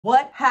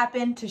What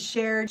happened to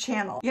shared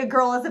channel? Your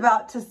girl is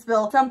about to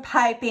spill some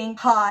piping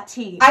hot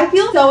tea. I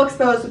feel so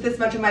exposed with this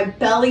much of my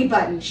belly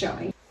button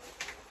showing.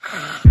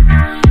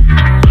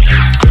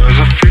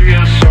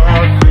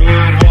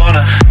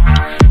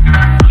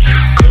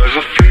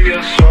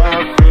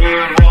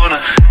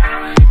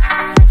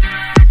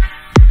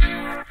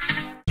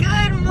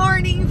 Good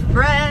morning,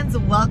 friends.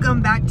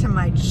 Welcome back to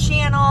my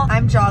channel.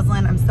 I'm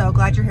Joslyn. I'm so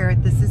glad you're here.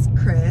 This is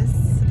Chris.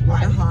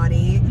 What a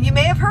hottie. You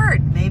may have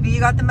heard, maybe you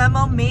got the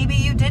memo, maybe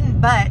you didn't,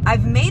 but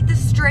I've made the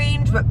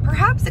strange but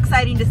perhaps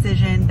exciting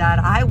decision that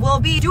I will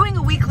be doing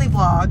a weekly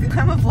vlog.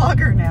 I'm a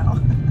vlogger now.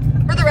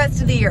 For the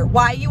rest of the year.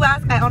 Why, you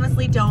ask? I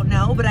honestly don't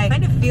know, but I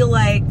kind of feel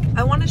like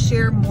I want to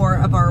share more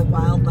of our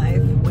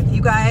wildlife with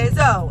you guys.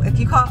 So if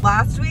you caught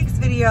last week's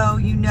video,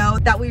 you know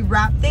that we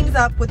wrapped things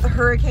up with the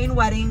hurricane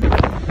wedding.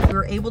 We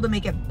were able to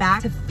make it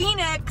back to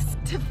Phoenix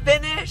to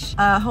finish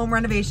a home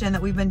renovation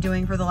that we've been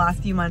doing for the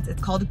last few months.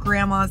 It's called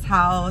Grandma's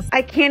House.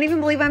 I can't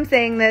even believe I'm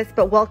saying this,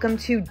 but welcome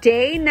to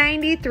day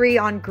 93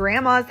 on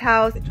Grandma's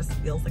House. It just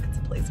feels like it's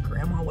a place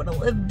Grandma would have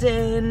lived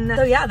in.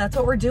 So yeah, that's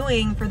what we're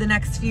doing for the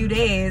next few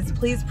days.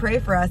 Please pray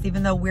for us,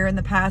 even though we're in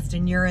the past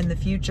and you're in the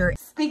future.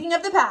 Speaking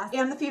of the past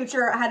and the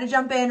future, I had to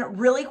jump in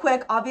really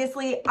quick.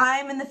 Obviously,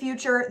 I'm in the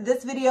future.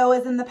 This video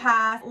is in the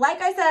past.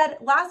 Like I said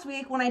last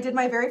week when I did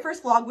my very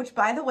first vlog, which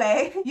by the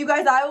way, you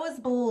guys, I was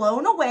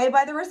blown away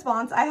by the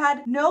response. I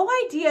had no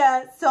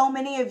idea so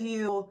many of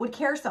you would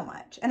care so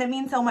much, and it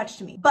means so much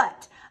to me.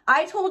 But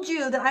I told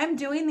you that I'm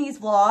doing these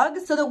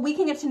vlogs so that we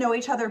can get to know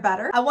each other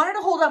better. I wanted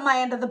to hold up my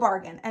end of the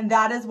bargain, and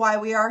that is why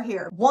we are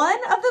here. One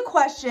of the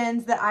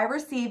questions that I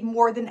received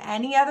more than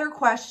any other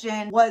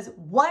question was,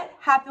 what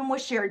happened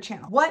with shared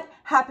channel? What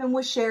happened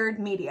with shared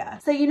media?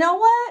 So you know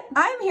what?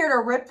 I'm here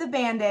to rip the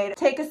band-aid.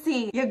 Take a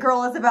seat. Your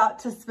girl is about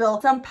to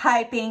spill some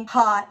piping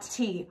hot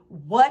tea.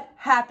 What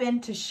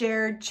happened to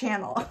shared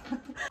channel?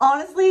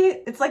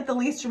 Honestly, it's like the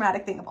least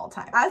dramatic thing of all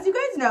time. As you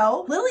guys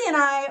know, Lily and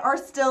I are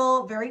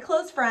still very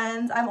close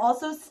friends. I'm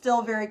also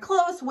still very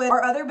close with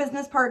our other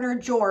business partner,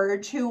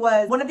 George, who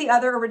was one of the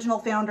other original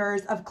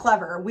founders of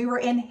Clever. We were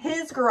in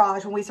his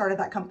garage when we started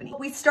that company.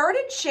 We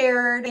started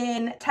shared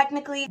in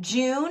technically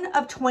June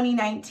of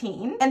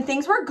 2019, and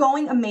things were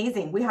going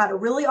amazing. We had a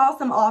really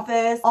awesome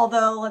office,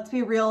 although let's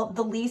be real,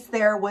 the lease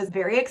there was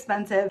very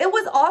expensive. It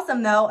was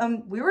awesome though,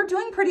 and we were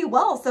doing pretty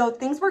well. So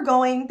things were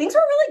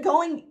really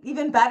going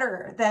even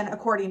better than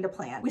according to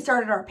plan. We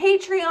started our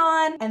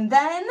Patreon, and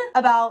then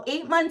about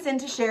 8 months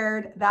into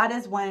shared, that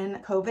is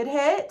when COVID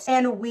hit,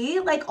 and we,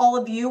 like all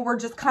of you, were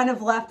just kind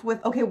of left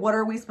with, okay, what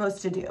are we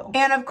supposed to do?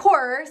 And of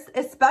course,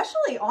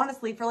 especially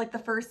honestly for like the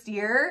first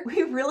year,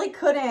 we really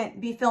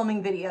couldn't be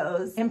filming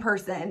videos in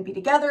person, be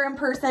together in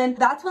person.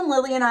 That's when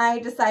Lily and I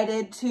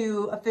decided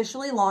to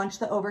officially launch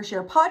the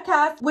Overshare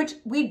podcast, which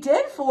we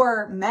did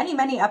for many,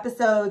 many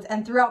episodes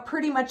and throughout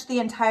pretty much the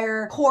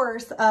entire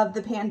course of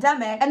the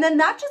pandemic. And then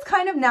that just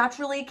kind of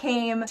naturally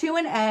came to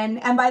an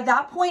end. And by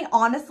that point,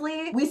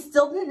 honestly, we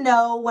still didn't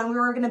know when we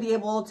were going to be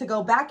able to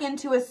go back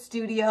into a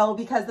studio,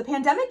 because the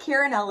pandemic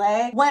here in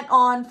LA went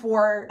on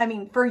for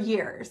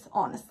years,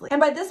 honestly. And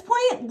by this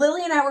point,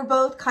 Lily and I were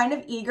both kind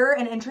of eager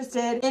and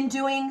interested in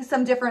doing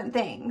some different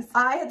things.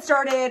 I had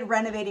started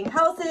renovating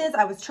houses.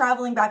 I was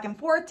traveling back and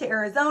forth to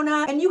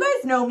Arizona. And you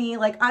guys know me,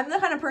 like I'm the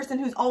kind of person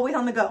who's always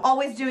on the go,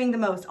 always doing the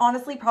most,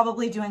 honestly,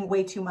 probably doing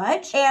way too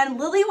much. And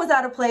Lily was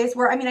at a place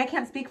where, I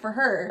can't speak for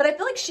her, but I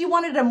feel like she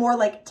wanted to more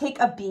like take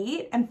a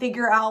beat and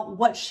figure out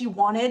what she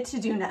wanted to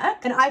do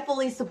next. And I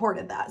fully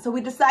supported that. So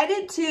we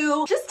decided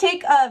to just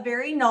take a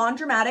very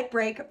non-dramatic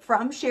break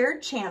from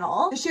shared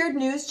channel. The shared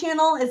news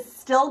channel is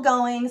still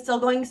going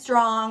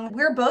strong.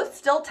 We're both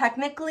still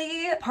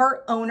technically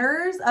part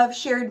owners of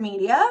shared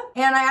media.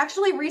 And I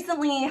actually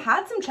recently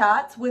had some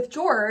chats with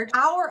George,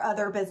 our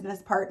other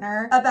business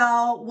partner,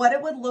 about what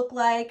it would look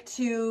like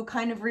to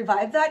kind of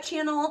revive that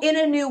channel in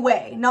a new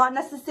way, not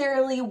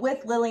necessarily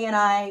with Lily and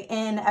I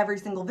in every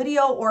single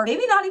video, or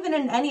maybe not even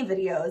in any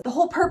videos. The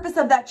whole purpose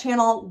of that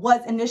channel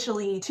was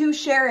initially to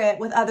share it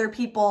with other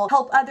people,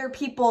 help other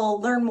people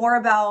learn more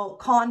about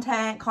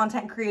content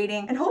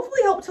creating, and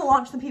hopefully help to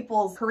launch some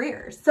people's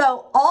careers.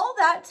 So all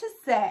that to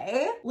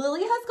say,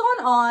 Lily has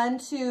gone on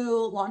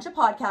to launch a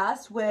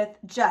podcast with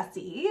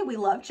Jessie. We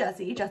love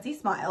Jessie. Jessie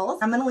Smiles.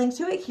 I'm gonna link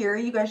to it here.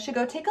 You guys should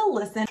go take a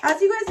listen.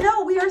 As you guys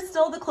know, we are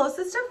still the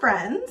closest of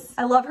friends.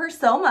 I love her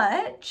so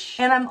much,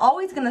 and I'm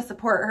always gonna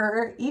support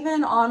her,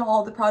 even on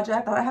all the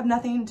projects that I have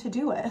nothing to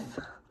do with.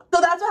 So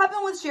that's what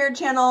happened with shared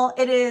channel.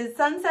 It is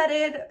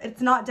sunsetted.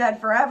 It's not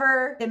dead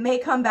forever. It may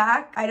come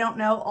back. I don't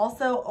know.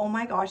 Also, oh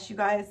my gosh, you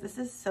guys, this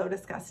is so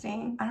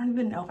disgusting. I don't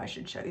even know if I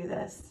should show you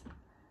this.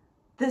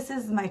 This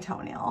is my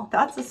toenail.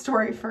 That's a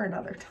story for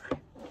another time.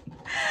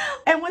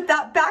 And with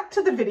that, back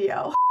to the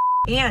video.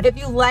 And if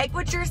you like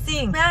what you're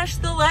seeing, smash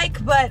the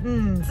like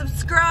button,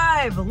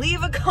 subscribe,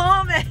 leave a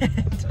comment.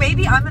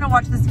 Maybe I'm gonna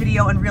watch this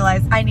video and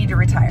realize I need to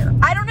retire.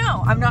 I don't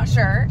know. I'm not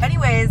sure.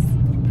 Anyways,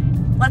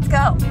 let's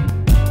go.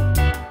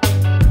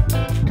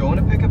 going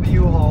to pick up a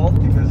U-Haul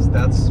because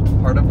that's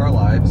part of our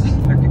lives.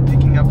 They're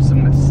picking up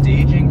some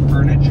staging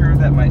furniture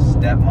that my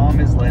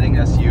stepmom is letting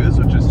us use,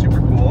 which is super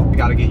cool. We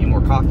gotta get you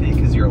more coffee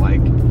because you're like,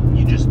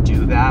 you just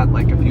do that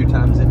like a few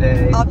times a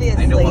day.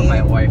 Obviously. I know what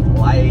my wife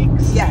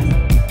likes. Yes.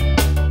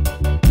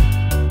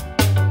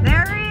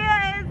 There he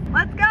is.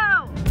 Let's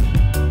go.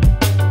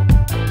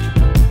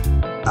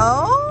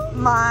 Oh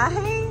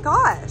my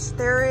gosh.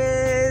 There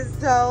is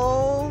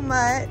so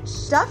much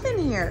stuff in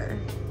here.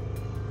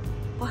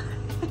 What?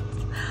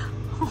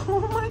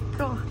 Oh my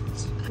gosh.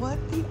 What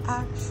the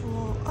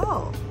actual,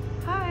 oh,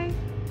 hi.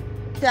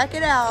 Check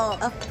it out,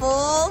 a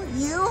full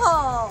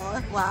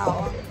U-Haul.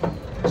 Wow.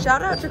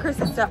 Shout out to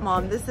Chris's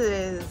stepmom. This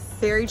is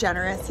very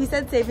generous. He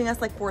said saving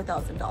us like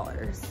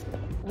 $4,000.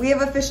 We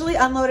have officially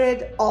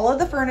unloaded all of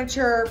the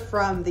furniture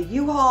from the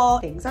U-Haul.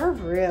 Things are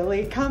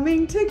really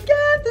coming together.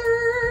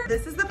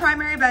 This is the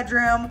primary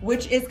bedroom,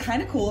 which is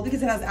kind of cool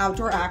because it has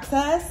outdoor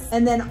access.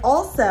 And then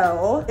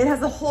also it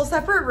has a whole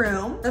separate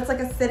room that's like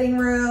a sitting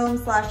room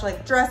slash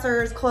like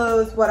dressers,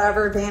 clothes,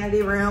 whatever,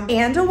 vanity room,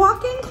 and a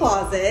walk-in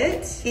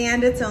closet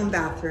and its own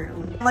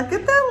bathroom. Look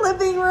at the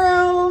living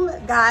room,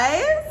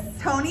 guys.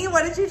 Tony,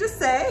 what did you just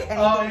say?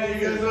 Oh yeah,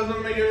 you guys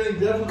doesn't make everything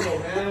difficult,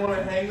 man. I want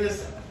to hang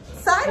this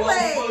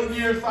Sideways.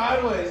 Here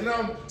sideways, you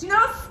know. Do you know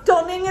how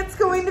stunning it's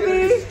going to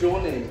be?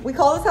 Stunning. We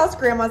call this house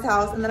Grandma's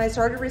house, and then I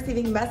started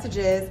receiving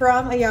messages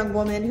from a young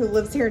woman who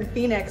lives here in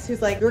Phoenix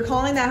who's like, you're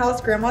calling that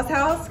house Grandma's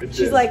house?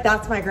 She's like,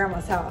 that's my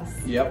grandma's house.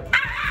 Yep.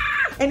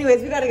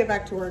 Anyways, we gotta get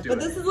back to work. But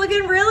this is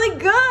looking really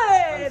good.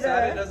 I'm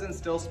sad it doesn't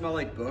still smell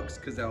like books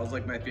because that was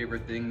like my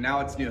favorite thing.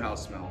 Now it's new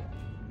house smell.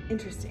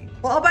 Interesting.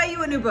 Well, I'll buy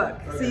you a new book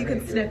so you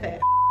can sniff it.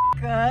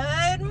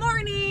 Good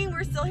morning.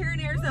 We're still here in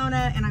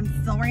Arizona and I'm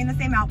still wearing the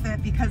same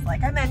outfit because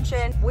like I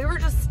mentioned, we were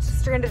just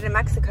stranded in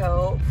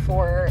Mexico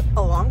for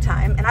a long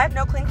time and I have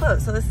no clean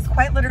clothes. So this is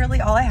quite literally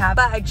all I have.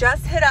 But I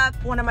just hit up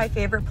one of my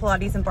favorite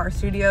Pilates and bar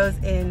studios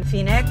in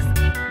Phoenix.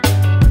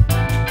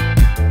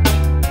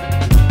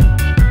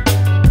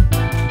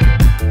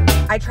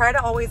 I try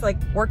to always like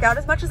work out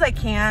as much as I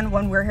can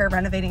when we're here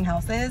renovating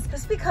houses,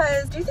 just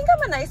because, do you think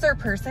I'm a nicer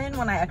person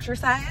when I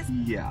exercise?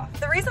 Yeah.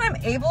 The reason I'm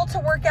able to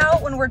work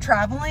out when we're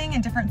traveling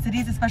in different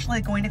cities, especially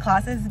like going to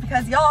classes, is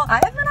because y'all,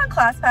 I have been on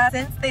ClassPass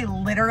since they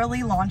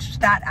literally launched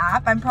that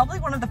app. I'm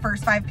probably one of the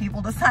first 5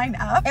 people to sign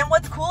up. And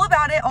what's cool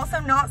about it, also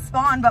not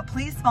spawn, but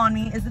please spawn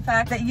me, is the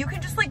fact that you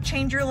can just like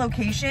change your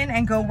location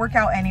and go work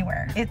out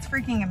anywhere. It's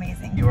freaking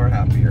amazing. You are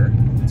happier.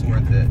 It's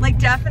worth it. Like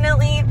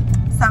definitely,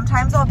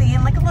 sometimes I'll be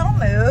in like a little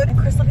mood and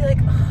Chris will be like,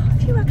 oh,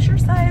 if you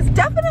exercise,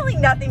 definitely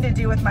nothing to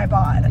do with my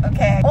bod,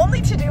 okay?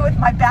 Only to do with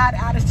my bad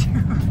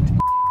attitude.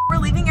 We're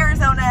leaving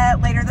Arizona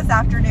later this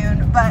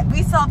afternoon, but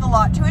we still have a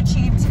lot to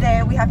achieve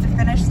today. We have to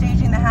finish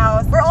staging the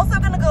house. We're also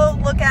gonna go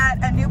look at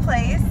a new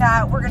place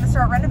that we're gonna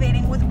start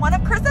renovating with one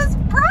of Chris's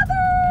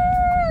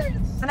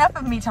brothers. Enough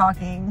of me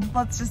talking,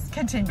 let's just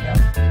continue.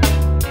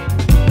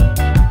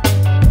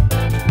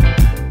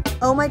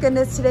 Oh my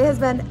goodness, today has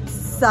been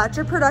such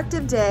a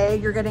productive day.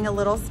 You're getting a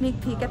little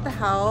sneak peek at the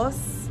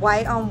house.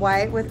 White on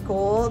white with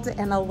gold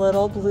and a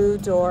little blue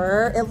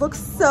door. It looks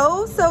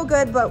so, so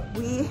good, but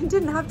we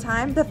didn't have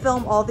time to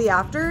film all the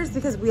afters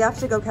because we have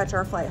to go catch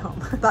our flight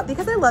home. But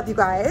because I love you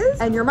guys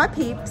and you're my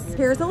peeps,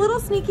 here's a little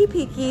sneaky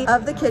peeky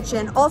of the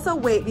kitchen. Also,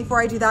 wait,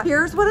 before I do that,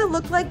 here's what it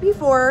looked like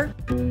before.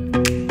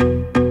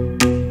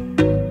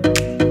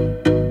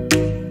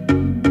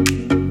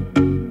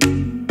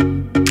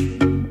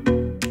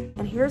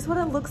 And here's what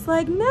it looks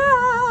like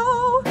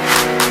now.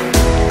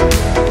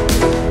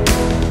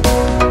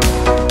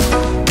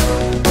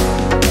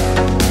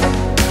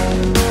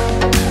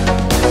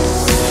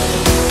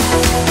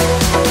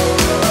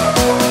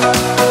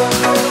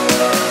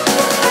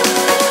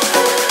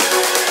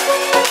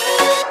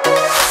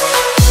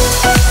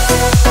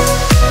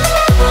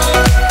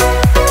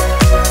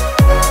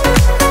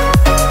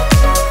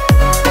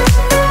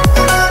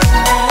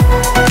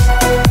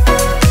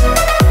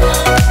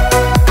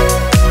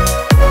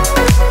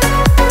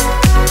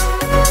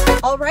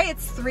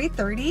 It's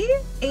 3:30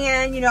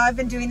 and you know I've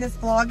been doing this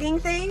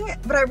vlogging thing,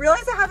 but I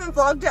realized I haven't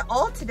vlogged at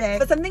all today.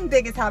 But something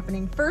big is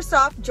happening. First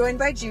off, joined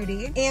by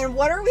Judy. And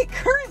what are we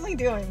currently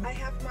doing? I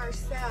have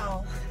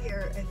Marcel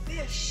here, a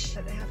fish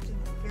that I have to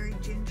very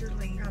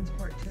gingerly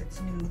transport to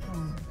its new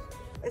home.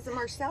 Is it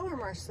Marcel or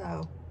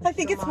Marceau? I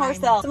think it's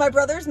Marcel. So my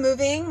brother's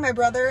moving, my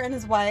brother and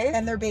his wife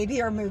and their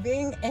baby are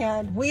moving,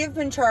 and we have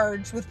been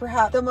charged with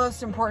perhaps the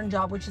most important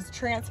job, which is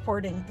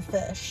transporting the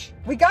fish.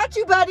 We got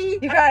you, buddy.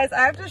 You guys,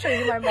 I have to show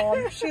you my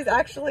mom. She's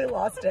actually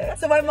lost it.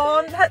 So my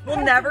mom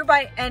will never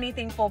buy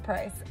anything full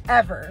price,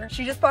 ever.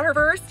 She just bought her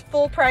first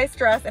full price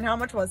dress, and how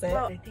much was it?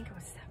 Well, I think it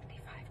was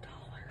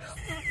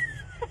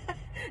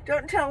 $75.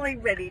 Don't tell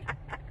anybody.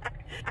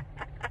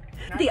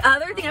 The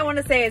other thing I want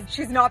to say is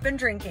she's not been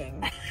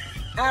drinking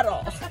at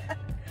all.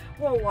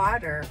 Well,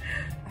 water.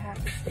 I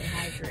have to stay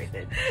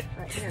hydrated.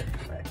 Right here,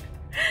 look.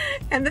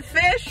 And the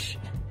fish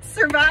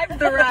survived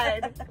the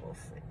ride. We'll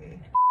see.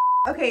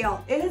 Okay,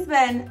 y'all, it has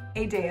been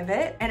a day of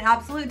it, an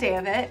absolute day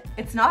of it.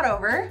 It's not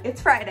over.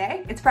 It's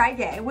Friday. It's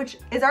Friday, which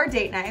is our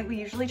date night. We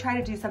usually try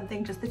to do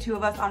something just the two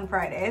of us on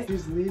Fridays.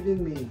 She's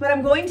leaving me. But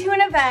I'm going to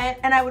an event,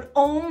 and I would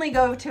only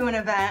go to an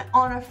event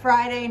on a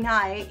Friday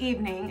night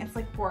evening. It's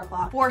like 4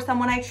 o'clock for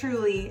someone I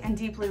truly and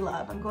deeply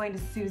love. I'm going to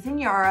Susan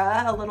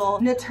Yara, a little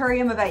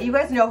Naturium event. You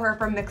guys know her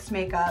from Mixed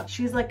Makeup.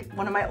 She's like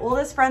one of my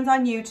oldest friends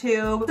on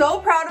YouTube. So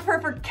proud of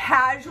her for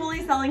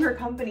casually selling her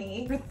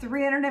company for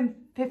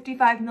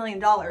 $355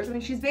 million. I mean,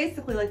 she's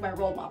basically like my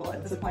role model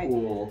at this point.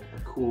 A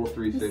cool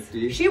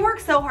 350. She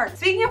works so hard.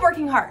 Speaking of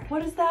working hard,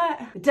 what is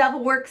that? The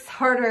devil works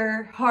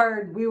harder,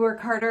 we work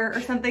harder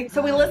or something.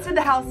 So we listed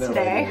the house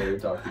today. I know what you're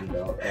talking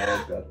about. I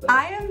like that.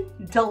 I am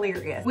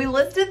delirious. We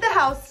listed the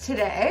house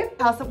today,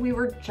 the house that we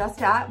were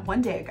just at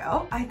 1 day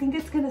ago. I think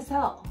it's gonna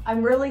sell.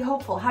 I'm really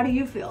hopeful. How do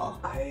you feel?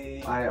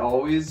 I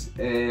always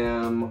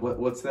am,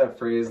 what's that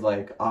phrase,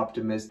 like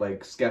optimist,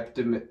 like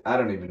skeptic, I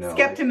don't even know.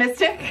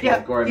 Skeptimistic? Like,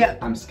 Yep. or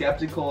I'm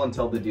skeptical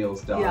until the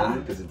deal's done,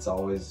 because it's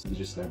always, you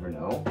just never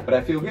know. But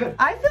I feel good.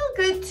 I feel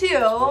good too. We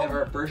have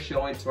our first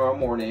showing tomorrow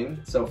morning.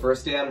 So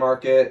first day on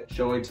market,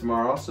 showing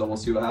tomorrow, so we'll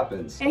see what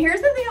happens. And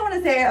here's the thing I want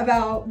to say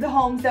about the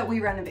homes that we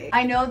renovate.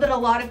 I know that a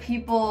lot of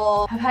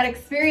people have had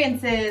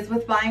experiences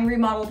with buying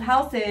remodeled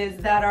houses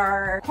that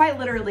are quite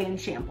literally in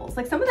shambles.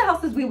 Like some of the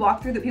houses we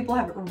walk through that people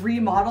have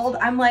remodeled,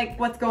 I'm like,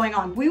 what's going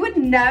on? We would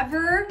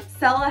never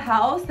sell a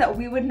house that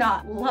we would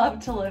not love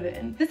to live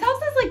in. This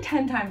house is like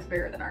 10 times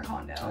bigger than our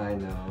condo. I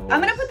know. I'm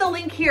gonna put the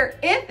link here.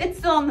 If it's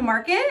still on the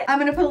market, I'm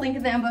gonna put a link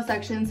in the info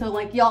section so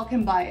like y'all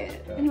can buy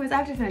it. Okay. Anyways, I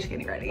have to finish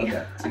getting ready.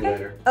 Okay, see you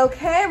later.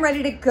 Okay, I'm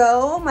ready to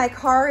go. My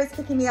car is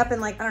picking me up in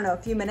like, I don't know, a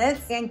few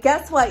minutes. And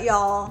guess what,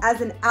 y'all?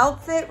 As an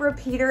outfit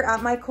repeater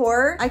at my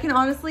core, I can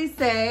honestly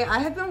say I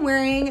have been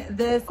wearing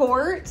this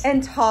skirt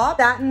and top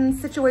satin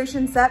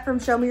situation set from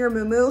Show Me Your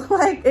Moo.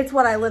 Like, it's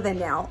what I live in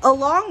now.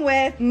 Along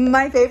with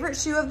my favorite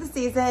shoe of the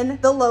season,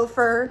 the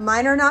loafer.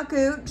 Mine are not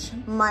Gooch.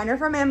 Mine are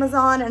from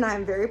Amazon, and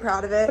I'm very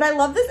proud of it. But I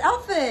love this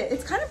outfit.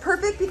 It's kind of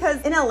perfect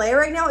because in LA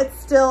right now, it's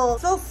still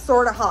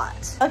sort of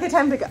hot. Okay,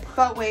 time to go.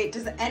 But wait,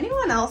 does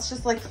anyone else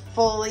just like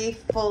fully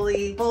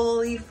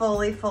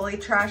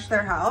trash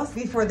their house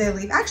before they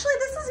leave? Actually,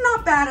 this is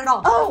not bad at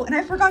all. Oh, and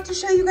I forgot to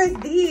show you guys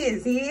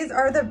these. These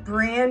are the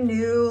brand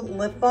new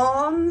lip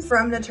balms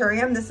from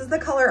Naturium. This is the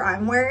color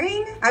I'm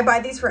wearing. I buy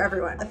these for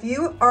everyone. If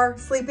you are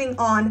sleeping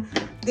on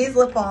these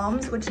lip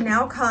balms, which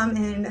now come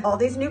in all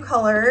these new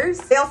colors,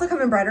 they also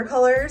come in brighter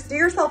colors. Do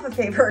yourself a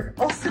favor.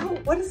 Also,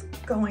 what is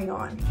going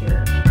on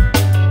here?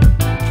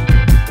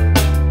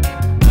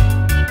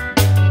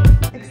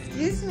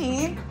 Excuse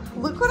me.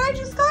 Look what I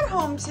just got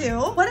home to.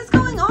 What is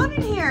going on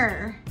in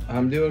here?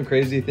 I'm doing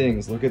crazy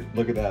things. Look at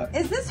that.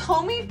 Is this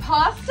homemade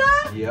pasta?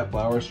 Yep,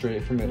 flour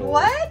straight from Italy.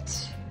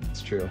 What?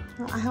 It's true.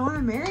 I want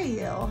to marry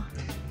you.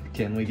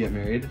 Can we get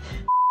married?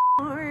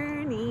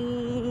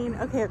 Morning.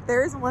 Okay, if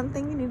there's one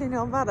thing you need to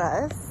know about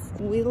us,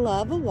 we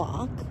love a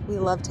walk. We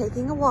love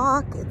taking a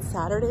walk. It's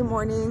Saturday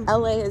morning.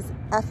 LA is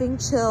effing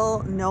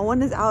chill. No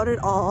one is out at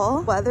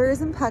all. Weather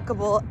is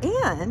impeccable.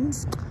 And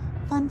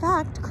fun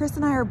fact, Chris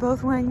and I are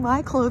both wearing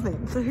my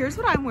clothing. So here's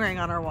what I'm wearing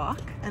on our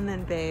walk. And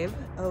then babe,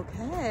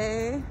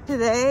 okay.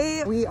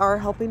 Today we are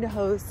helping to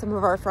host some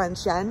of our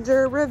friends'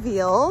 gender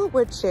reveal,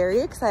 which very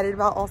excited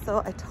about.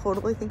 Also, I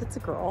totally think it's a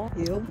girl.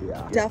 You?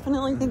 Yeah.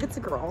 Definitely think it's a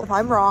girl. If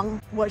I'm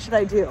wrong, what should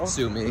I do?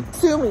 Sue me.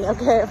 Sue me,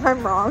 okay, if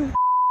I'm wrong.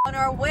 On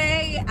our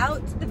way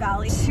out to the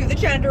valley to the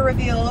gender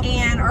reveal,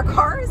 and our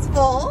car is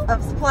full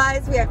of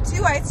supplies. We have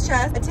 2 ice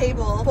chests, a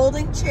table,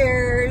 folding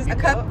chairs, a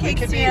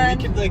cupcake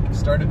stand. We could like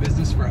start a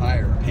business for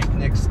hire.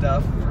 Picnic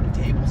stuff for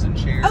tables and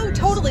chairs. Oh,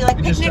 totally, like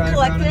Picnic Collective. Just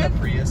drive around in a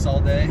Prius all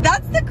day.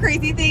 That's the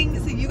crazy thing.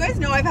 So you guys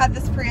know I've had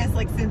this Prius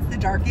like since the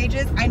dark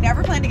ages. I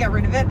never plan to get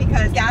rid of it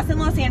because gas in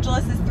Los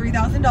Angeles is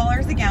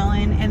 $3,000 a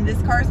gallon, and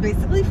this car is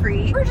basically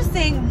free. We're just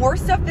saying more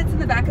stuff fits in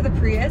the back of the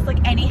Prius, like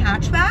any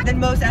hatchback, than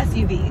most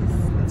SUVs.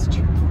 That's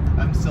true.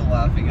 I'm still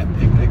laughing at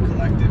Picnic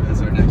Collective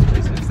as our next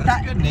business.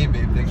 That's a good name,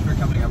 babe. Thanks for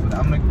coming up with that.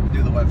 I'm gonna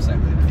do the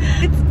website later.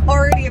 It's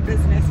already a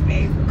business,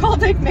 babe. Called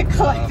Picnic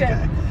Collective. Oh,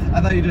 okay.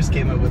 I thought you just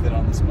came up with it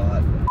on the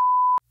spot.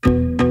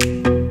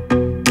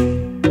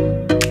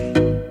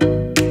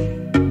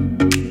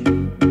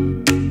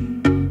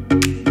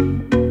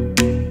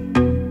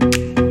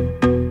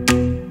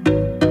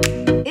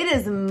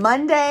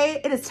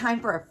 Monday. It is time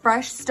for a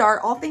fresh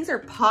start. All things are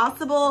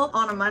possible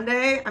on a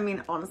Monday. I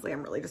mean, honestly,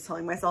 I'm really just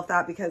telling myself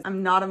that because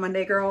I'm not a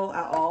Monday girl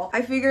at all.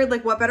 I figured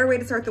like what better way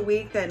to start the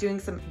week than doing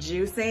some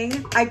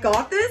juicing. I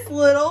got this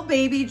little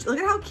baby, look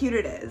at how cute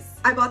it is.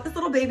 I bought this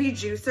little baby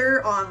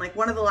juicer on like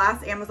one of the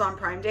last Amazon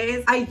Prime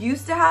days. I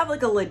used to have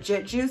like a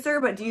legit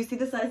juicer, but do you see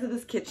the size of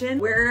this kitchen?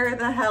 Where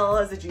the hell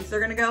is a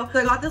juicer gonna go? So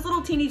I got this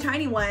little teeny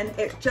tiny one.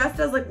 It just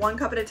does like 1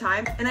 cup at a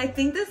time. And I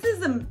think this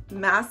is a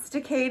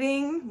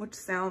masticating, which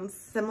sounds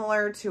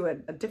similar to a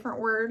different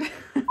word.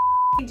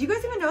 Do you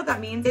guys even know what that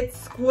means? It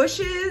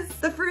squishes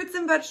the fruits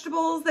and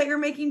vegetables that you're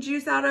making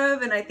juice out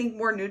of, and I think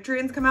more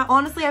nutrients come out.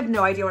 Honestly, I have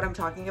no idea what I'm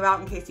talking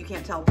about, in case you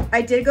can't tell.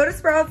 I did go to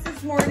Sprouts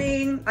this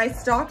morning. I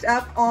stocked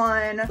up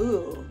on,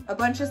 a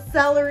bunch of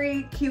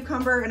celery,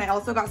 cucumber, and I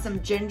also got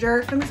some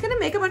ginger. I'm just gonna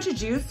make a bunch of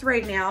juice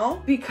right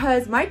now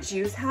because my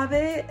juice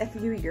habit a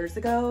few years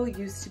ago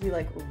used to be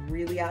like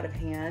really out of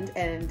hand,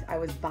 and I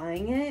was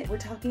buying it. We're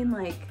talking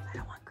like, I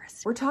don't want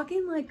Chris. We're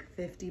talking like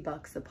 50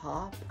 bucks a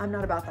pop. I'm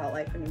not about that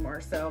life anymore.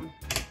 So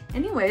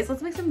anyways,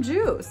 let's make some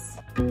juice.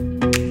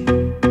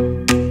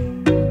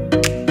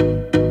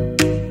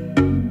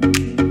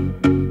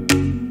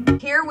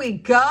 Here we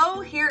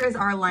go. Here is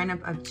our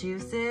lineup of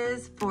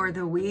juices for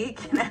the week.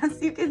 And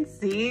as you can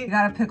see, we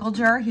got a pickle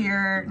jar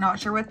here. Not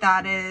sure what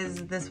that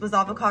is. This was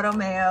avocado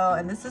mayo.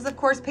 And this is of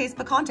course paste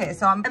picante.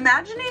 So I'm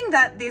imagining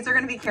that these are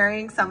gonna be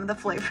carrying some of the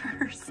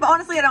flavors. But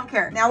honestly, I don't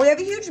care. Now we have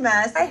a huge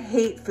mess. I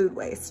hate food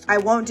waste. I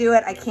won't do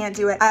it. I can't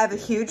do it. I have a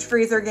huge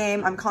freezer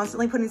game. I'm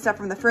constantly putting stuff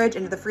from the fridge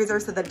into the freezer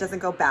so that it doesn't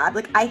go bad.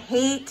 Like, I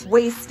hate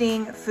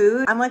wasting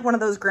food. I'm like one of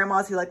those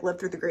grandmas who like lived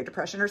through the Great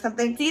Depression or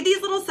something. See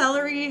these little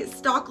celery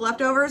stalk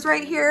leftovers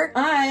right here?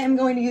 I am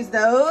going to use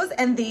those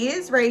and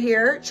these right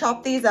here,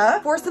 chop these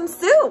up for some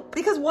soup,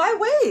 because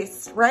why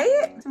waste,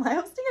 right? Am I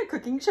hosting a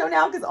cooking show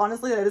now? Because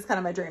honestly, that is kind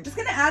of my dream. Just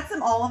gonna add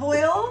some olive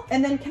oil.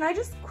 And then can I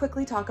just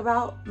quickly talk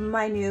about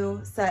my new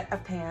set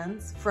of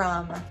pans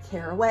from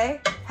Caraway?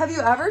 Have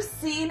you ever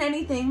seen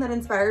anything that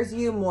inspires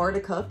you more to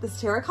cook? This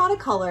terracotta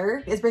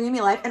color is bringing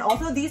me life. And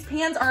also these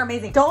pans are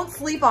amazing. Don't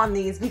sleep on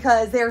these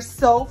because they're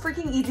so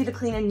freaking easy to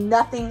clean and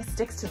nothing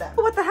sticks to them.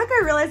 But what the heck,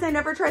 I realized I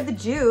never tried the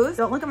juice.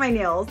 Don't look at my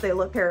nails, they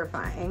look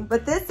terrifying.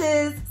 But this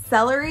is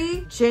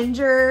celery,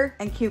 ginger,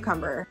 and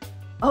cucumber.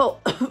 Oh,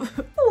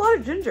 a lot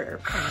of ginger.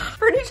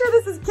 Pretty sure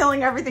this is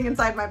killing everything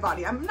inside my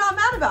body. I'm not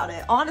mad about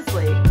it,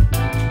 honestly.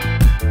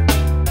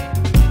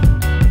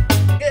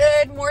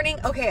 Good morning.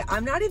 Okay,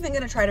 I'm not even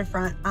gonna try to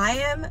front. I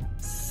am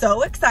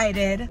so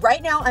excited.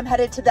 Right now, I'm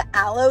headed to the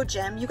Alo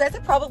gym. You guys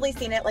have probably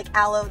seen it, like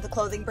Alo, the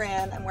clothing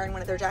brand. I'm wearing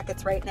one of their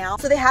jackets right now.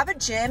 So they have a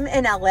gym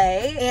in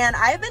LA, and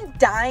I've been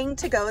dying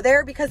to go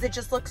there because it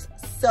just looks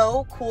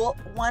so cool.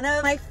 One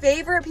of my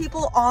favorite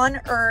people on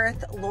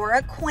earth,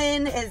 Laura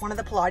Quinn, is one of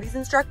the Pilates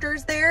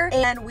instructors there,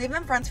 and we've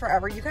been friends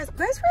forever. You guys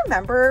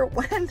remember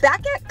when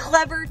back at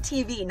Clever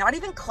TV, not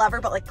even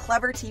Clever, but like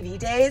Clever TV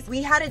days,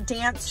 we had a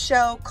dance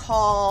show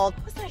called,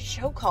 what was that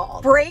show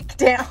called?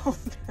 Breakdown.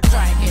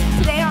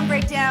 Today on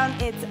Breakdown,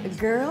 it's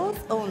girls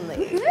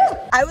only.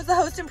 I was the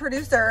host and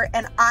producer,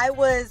 and I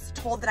was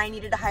told that I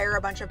needed to hire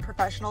a bunch of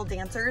professional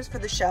dancers for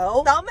the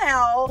show.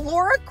 Somehow,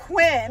 Laura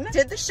Quinn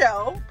did the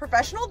show,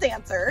 professional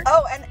dancer.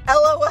 Oh, and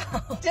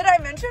LOL. Did I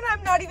mention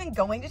I'm not even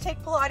going to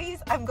take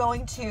Pilates? I'm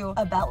going to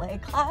a ballet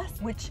class,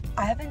 which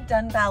I haven't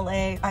done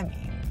ballet, I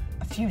mean,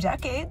 a few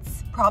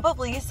decades,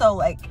 probably. So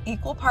like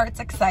equal parts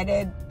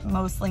excited,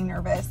 mostly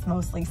nervous,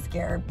 mostly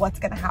scared. What's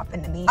gonna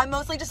happen to me? I'm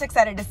mostly just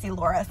excited to see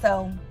Laura.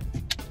 So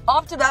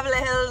off to Beverly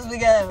Hills we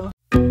go.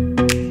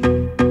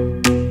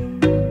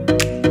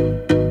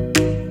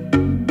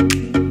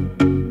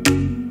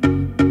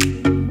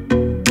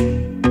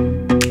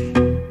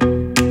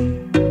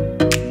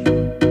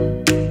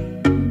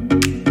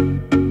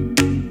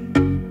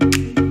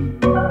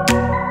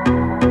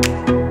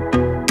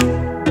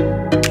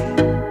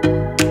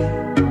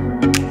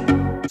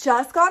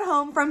 Just got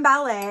home from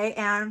ballet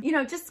and, you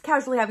know, just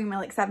casually having my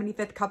like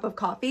 75th cup of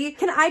coffee.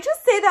 Can I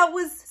just say that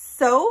was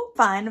so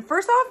fun?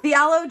 First off, the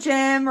Alo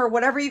gym or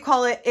whatever you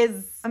call it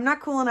is, I'm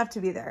not cool enough to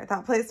be there.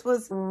 That place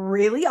was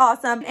really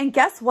awesome. And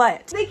guess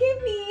what? They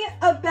gave me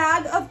a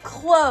bag of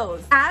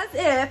clothes as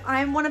if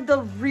I'm one of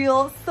the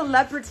real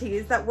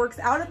celebrities that works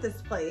out at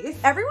this place.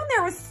 Everyone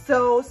there was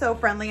so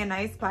friendly and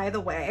nice, by the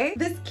way.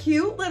 This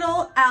cute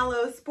little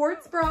Alo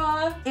sports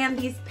bra and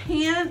these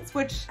pants,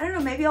 which I don't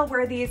know, maybe I'll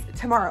wear these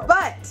tomorrow.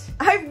 But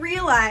I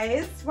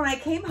realized when I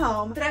came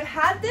home that I've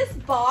had this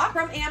box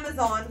from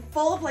Amazon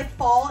full of like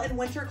fall and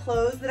winter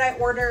clothes that I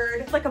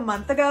ordered like a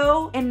month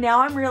ago. And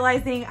now I'm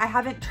realizing I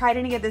haven't tried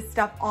any of this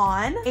stuff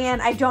on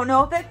and I don't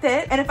know if it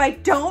fits. And if I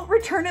don't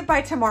return it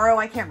by tomorrow,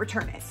 I can't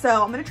return it.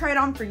 So I'm gonna try it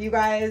on for you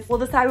guys. We'll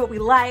decide what we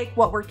like,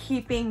 what we're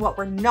keeping, what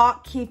we're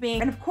not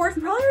keeping. And of course,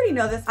 you probably already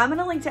know this, I'm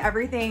gonna link to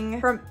everything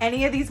from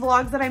any of these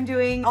vlogs that I'm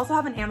doing. I also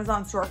have an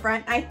Amazon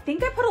storefront. I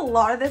think I put a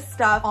lot of this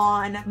stuff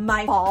on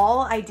my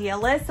fall idea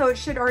list, so it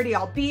should already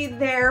all be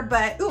there.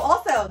 But ooh,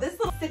 also this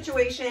little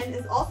situation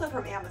is also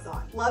from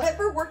Amazon. Love it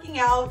for working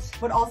out,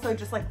 but also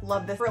just like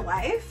love this for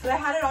life. But I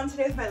had it on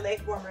today with my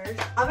leg warmers.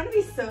 I'm gonna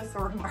be so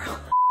sore tomorrow.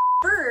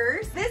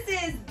 First, this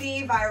is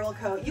the viral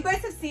coat. You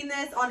guys have seen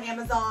this on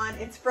Amazon.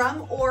 It's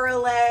from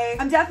Orale.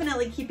 I'm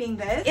definitely keeping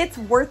this. It's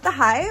worth the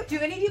hype. Do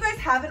any of you guys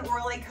have an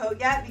Orale coat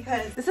yet?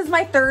 Because this is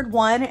my third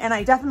one and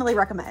I definitely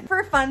recommend.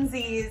 For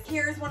funsies,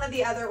 here's one of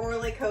the other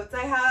Orale coats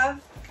I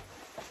have.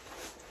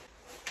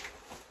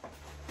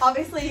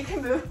 Obviously you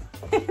can move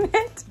in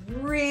it.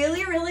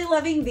 Really, really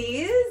loving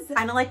these.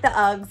 Kind of like the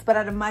Uggs, but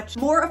at a much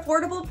more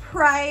affordable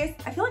price.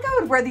 I feel like I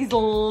would wear these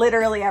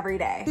literally every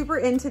day. Super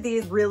into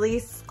these really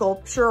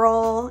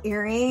sculptural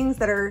earrings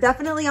that are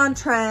definitely on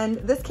trend.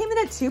 This came in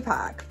a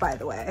 2-pack, by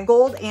the way.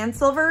 Gold and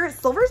silver.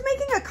 Silver's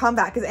making a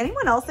comeback. Is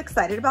anyone else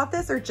excited about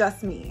this or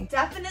just me?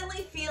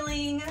 Definitely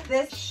feeling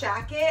this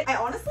shacket. I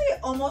honestly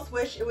almost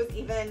wish it was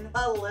even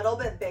a little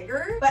bit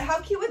bigger, but how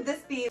cute would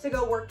this be to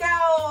go work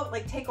out,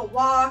 like take a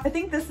walk? I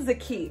think this is a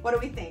key. What do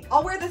we think?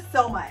 I'll wear this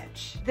so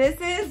much. This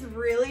is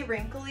really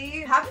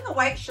wrinkly. Having a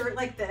white shirt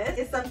like this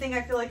is something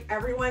I feel like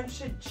everyone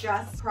should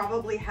just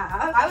probably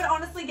have. I would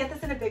honestly get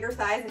this in a bigger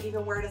size and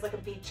even wear it as like a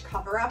beach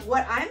cover up.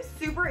 What I'm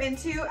super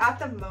into at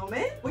the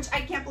moment, which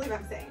I can't believe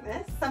I'm saying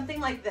this, something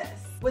like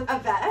this with a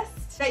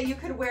vest that you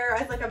could wear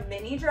as like a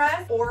mini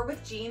dress or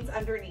with jeans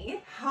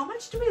underneath. How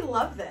much do we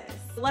love this?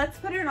 Let's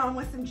put it on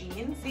with some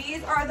jeans.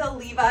 These are the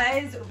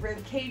Levi's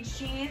ribcage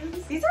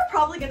jeans. These are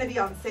probably gonna be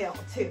on sale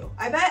too.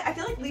 I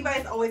feel like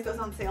Levi's always goes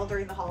on sale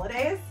during the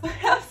holidays, but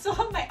I still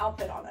have my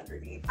outfit on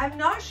underneath. I'm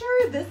not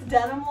sure this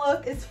denim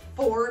look is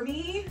for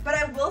me, but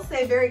I will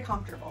say very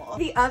comfortable.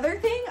 The other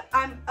thing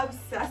I'm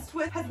obsessed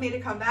with has made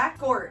a comeback,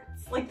 skirts.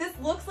 Like this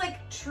looks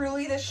like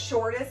truly the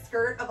shortest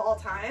skirt of all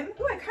time.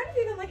 Ooh, I kind of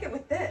even like it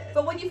with this.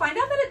 But when you find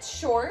out that it's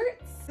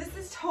shorts, this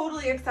is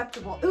totally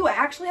acceptable. Ooh, I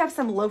actually have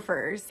some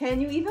loafers.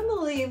 Can you even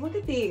believe, look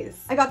at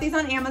these. I got these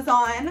on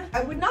Amazon.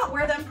 I would not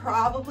wear them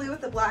probably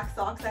with the black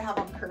socks I have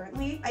on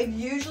currently. I've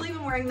usually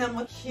been wearing them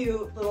with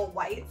cute little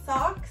white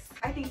socks.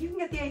 I think you can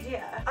get the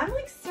idea. I'm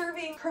like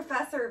serving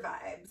professor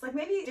vibes. Like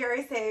maybe, dare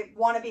I say,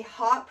 wannabe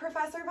hot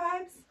professor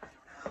vibes?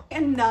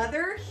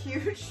 Another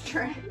huge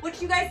trend,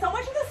 which you guys, so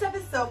much of this stuff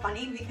is so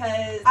funny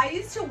because I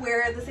used to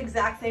wear this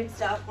exact same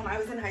stuff when I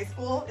was in high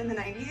school in the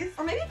 90s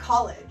or maybe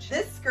college.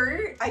 This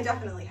skirt I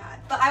definitely had,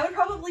 but I would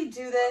probably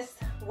do this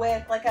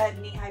with like a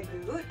knee-high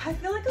boot. I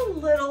feel like a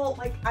little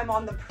like I'm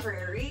on the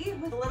prairie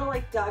with a little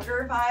like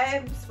Duggar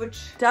vibes, which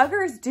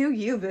Duggars do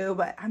you, boo,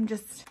 but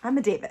I'm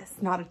a Davis,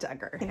 not a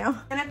Duggar, you know?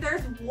 And if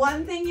there's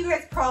one thing you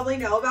guys probably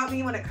know about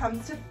me when it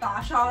comes to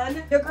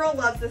fashion, your girl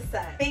loves this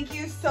set. Thank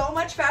you so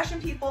much,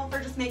 fashion people, for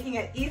just making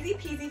it easy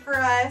peasy for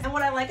us. And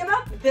what I like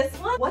about this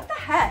one, what the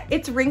heck?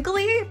 It's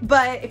wrinkly,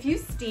 but if you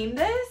steam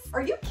this,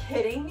 are you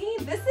kidding me?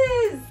 This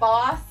is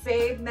boss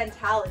babe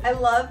mentality. I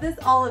love this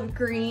olive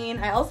green.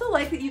 I also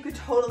like that you could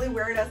totally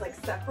wear it as like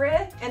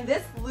separate. And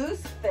this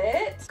loose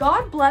fit,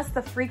 God bless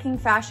the freaking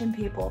fashion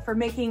people for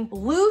making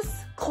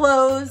loose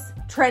clothes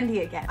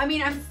trendy again. I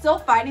mean, I'm still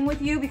fighting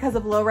with you because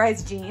of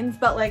low-rise jeans,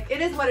 but like,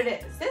 it is what it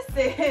is. This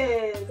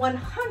is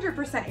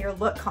 100% your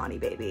look, Connie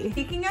baby.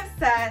 Speaking of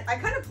set, I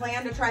kind of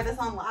planned to try this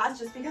on last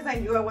just because I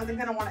knew I wasn't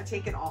gonna want to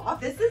take it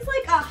off. This is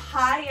like a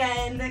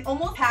high-end,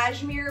 almost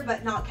cashmere,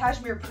 but not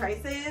cashmere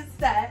prices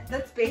set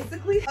that's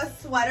basically a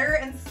sweater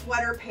and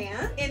sweater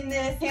pants in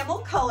this camel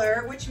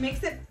color, which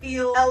makes it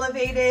feel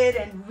elevated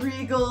and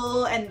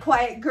regal and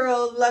quiet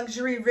girl,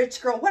 luxury,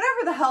 rich girl,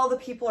 whatever the hell the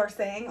people are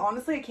saying.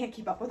 Honestly, I can't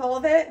keep up with all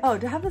of it. Oh,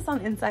 to have this on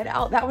inside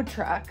out, that would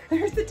truck.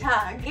 There's the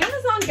tag.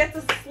 Amazon gets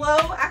a slow,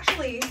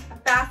 actually a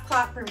fast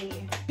clap for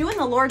me. Doing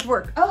the Lord's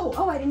work.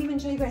 Oh, I didn't even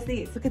show you guys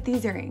these. Look at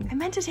these earrings. I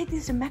meant to take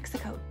these to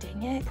Mexico,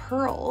 dang it.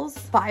 Pearls,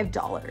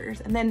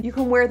 $5. And then you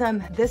can wear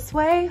them this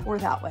way or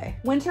that way.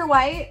 Winter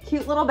white,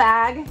 cute little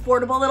bag,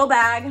 affordable little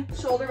bag,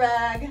 shoulder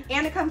bag,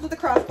 and it comes with a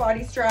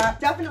crossbody strap.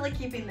 Definitely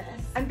keeping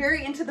this. I'm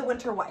very into the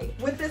winter white.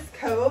 With this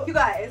coat, you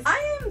guys,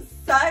 I am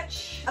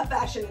such a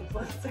fashion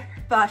influencer.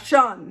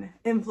 Fashion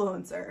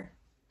influencer.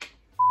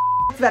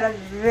 It's been a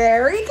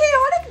very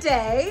chaotic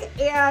day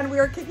and we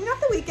are kicking off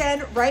the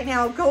weekend right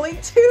now going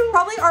to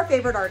probably our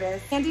favorite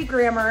artist, Andy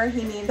Grammer.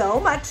 He means so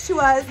much to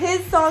us.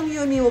 His song,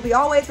 You and Me Will Be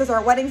Always, was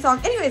our wedding song.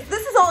 Anyways,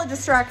 this is all a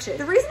distraction.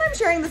 The reason I'm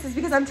sharing this is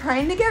because I'm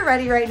trying to get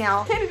ready right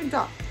now. Can't even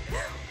talk.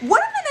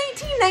 What in the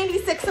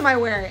 1996 am I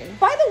wearing?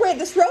 By the way,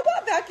 this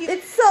robot vacuum,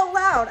 it's so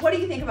loud. What do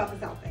you think about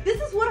this outfit?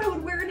 This is what I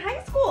would wear in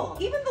high school.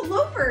 Even the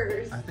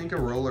loafers. I think a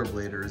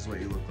rollerblader is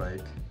what you look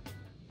like.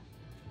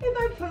 If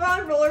I put on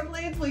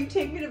rollerblades, will you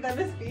take me to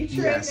Venice Beach right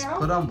now? Yes,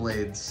 put on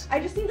blades. I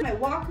just need my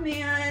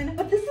Walkman,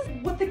 but this is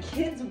what the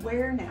kids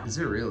wear now. Is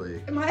it really?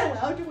 Am I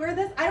allowed to wear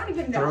this? I don't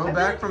even know.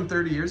 Throwback from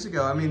 30 years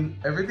ago. I mean,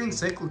 everything's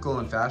cyclical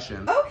in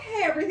fashion.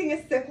 Okay, everything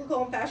is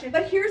cyclical in fashion,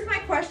 but here's my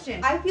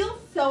question. I feel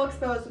so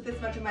exposed with this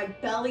much of my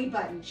belly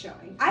button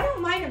showing. I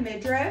don't mind a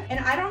midriff,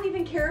 and I don't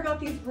even care about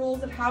these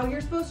rules of how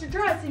you're supposed to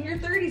dress in your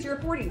 30s, your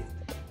 40s.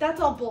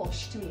 That's all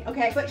bullshit to me,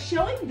 okay? But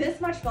showing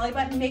this much belly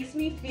button makes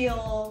me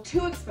feel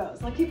too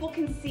exposed. Like people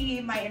can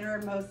see my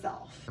innermost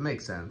self. That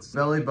makes sense.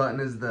 Belly button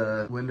is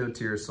the window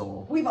to your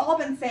soul. We've all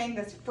been saying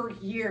this for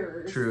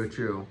years. True,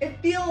 true. It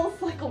feels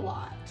like a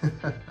lot.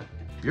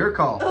 Your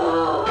call.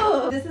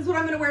 Ugh. This is what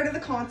I'm gonna wear to the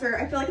concert.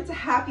 I feel like it's a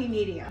happy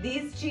medium.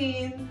 These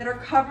jeans that are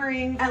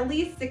covering at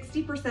least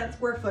 60%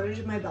 square footage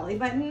of my belly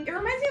button. It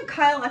reminds me of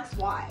Kyle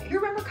XY. You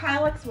remember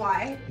Kyle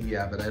XY?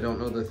 Yeah, but I don't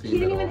know the theme He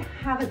didn't at all. even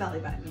have a belly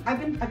button.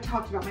 I've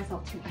talked about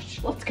myself too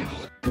much. Let's go.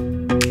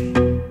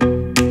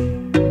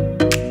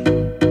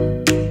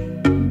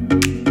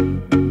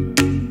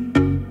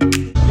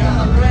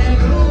 Yeah, I'm ready.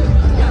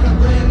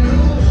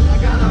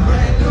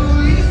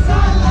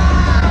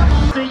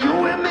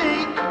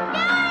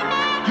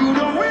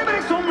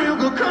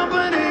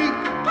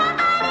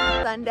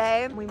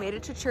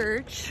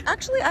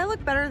 Actually, I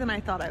look better than I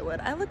thought I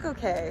would. I look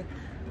okay.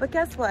 But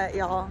guess what,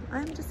 y'all?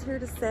 I'm just here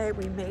to say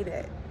we made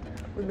it.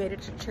 We made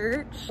it to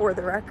church. For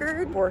the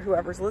record, or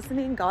whoever's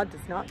listening, God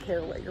does not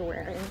care what you're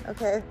wearing,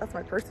 okay? That's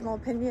my personal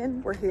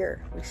opinion. We're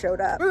here. We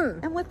showed up.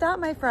 And with that,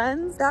 my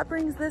friends, that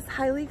brings this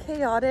highly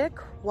chaotic,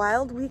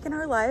 wild week in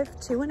our life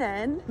to an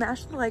end.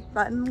 Smash the like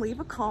button, leave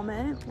a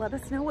comment. Let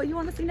us know what you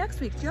want to see next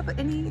week. Do you have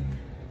any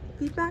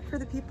feedback for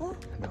the people?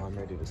 No, I'm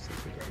ready to sleep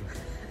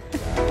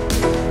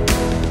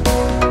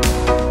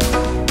again.